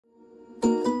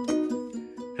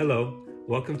Hello,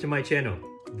 welcome to my channel,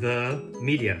 The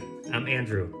Media. I'm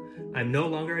Andrew. I'm no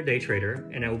longer a day trader,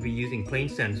 and I will be using plain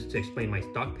sense to explain my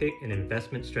stock pick and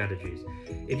investment strategies.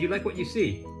 If you like what you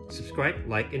see, subscribe,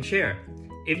 like, and share.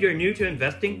 If you're new to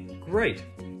investing, great!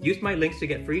 Use my links to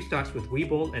get free stocks with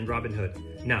Webull and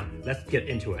Robinhood. Now, let's get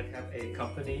into it. I have a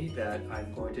company that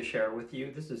I'm going to share with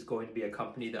you. This is going to be a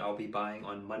company that I'll be buying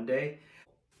on Monday.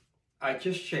 I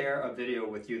just share a video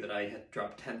with you that I had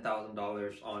dropped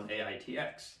 $10,000 on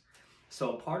AITX.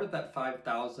 So part of that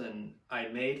 $5,000 I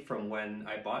made from when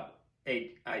I bought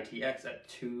AITX at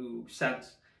 2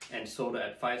 cents and sold it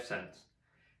at 5 cents.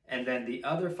 And then the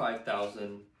other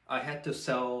 $5,000 I had to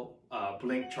sell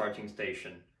Blink charging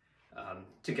station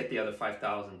to get the other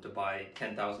 $5,000 to buy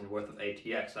 $10,000 worth of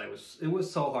ATX. It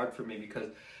was so hard for me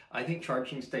because I think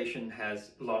charging station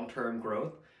has long-term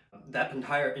growth. That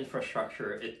entire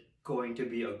infrastructure, it's going to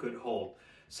be a good hold.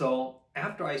 So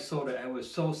after I sold it, I was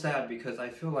so sad because I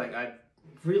feel like I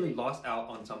really lost out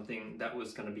on something that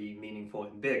was going to be meaningful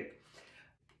and big.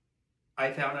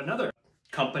 I found another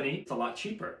company. It's a lot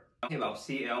cheaper. I'm talking about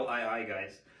CLII,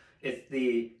 guys. It's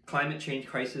the Climate Change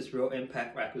Crisis Real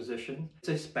Impact Acquisition. It's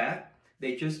a SPAC.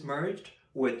 They just merged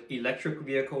with electric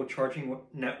vehicle charging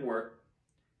network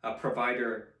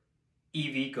provider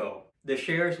EVgo. The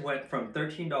shares went from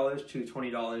 $13 to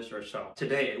 $20 or so.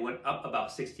 Today it went up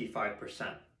about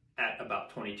 65% at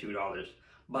about $22.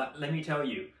 But let me tell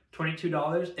you,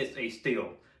 $22 is a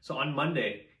steal. So on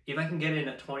Monday, if I can get in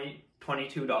at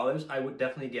 $22, I would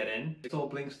definitely get in. I sold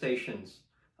Blink stations,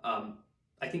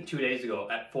 I think 2 days ago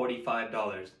at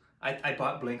 $45. I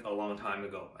bought Blink a long time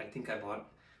ago. I think I bought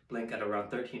Blink at around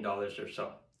 $13 or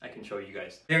so. I can show you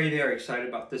guys. Very, very excited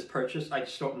about this purchase. I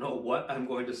just don't know what I'm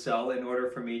going to sell in order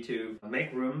for me to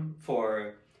make room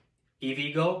for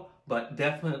EVgo, but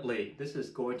definitely this is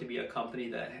going to be a company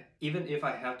that even if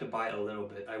I have to buy a little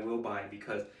bit, I will buy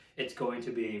because it's going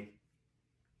to be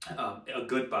a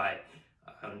good buy.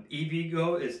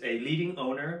 EVgo is a leading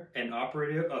owner and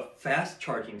operator of fast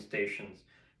charging stations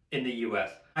in the US.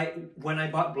 When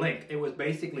I bought Blink, it was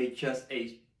basically just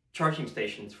a charging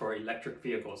stations for electric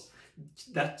vehicles.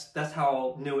 That's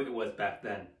how new it was back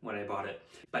then when I bought it.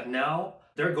 But now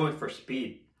they're going for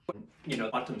speed. You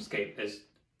know, QuantumScape is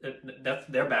that's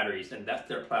their batteries and that's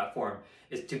their platform,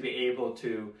 is to be able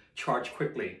to charge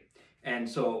quickly. And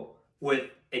so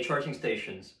with a charging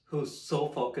stations whose sole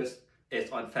focus is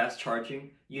on fast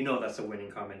charging, you know that's a winning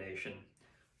combination.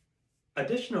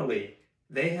 Additionally,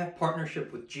 they have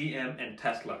partnership with GM and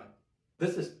Tesla.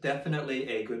 This is definitely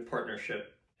a good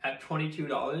partnership. At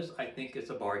 $22, I think it's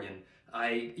a bargain.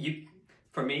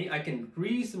 For me, I can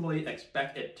reasonably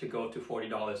expect it to go to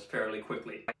 $40 fairly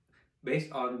quickly.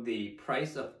 Based on the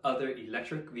price of other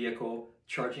electric vehicle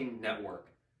charging network,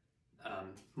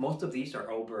 most of these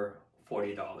are over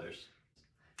 $40.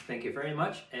 Thank you very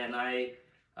much, and I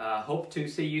hope to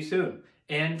see you soon.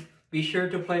 And be sure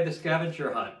to play the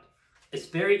scavenger hunt. It's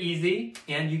very easy,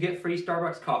 and you get free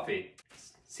Starbucks coffee.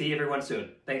 See everyone soon.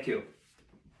 Thank you.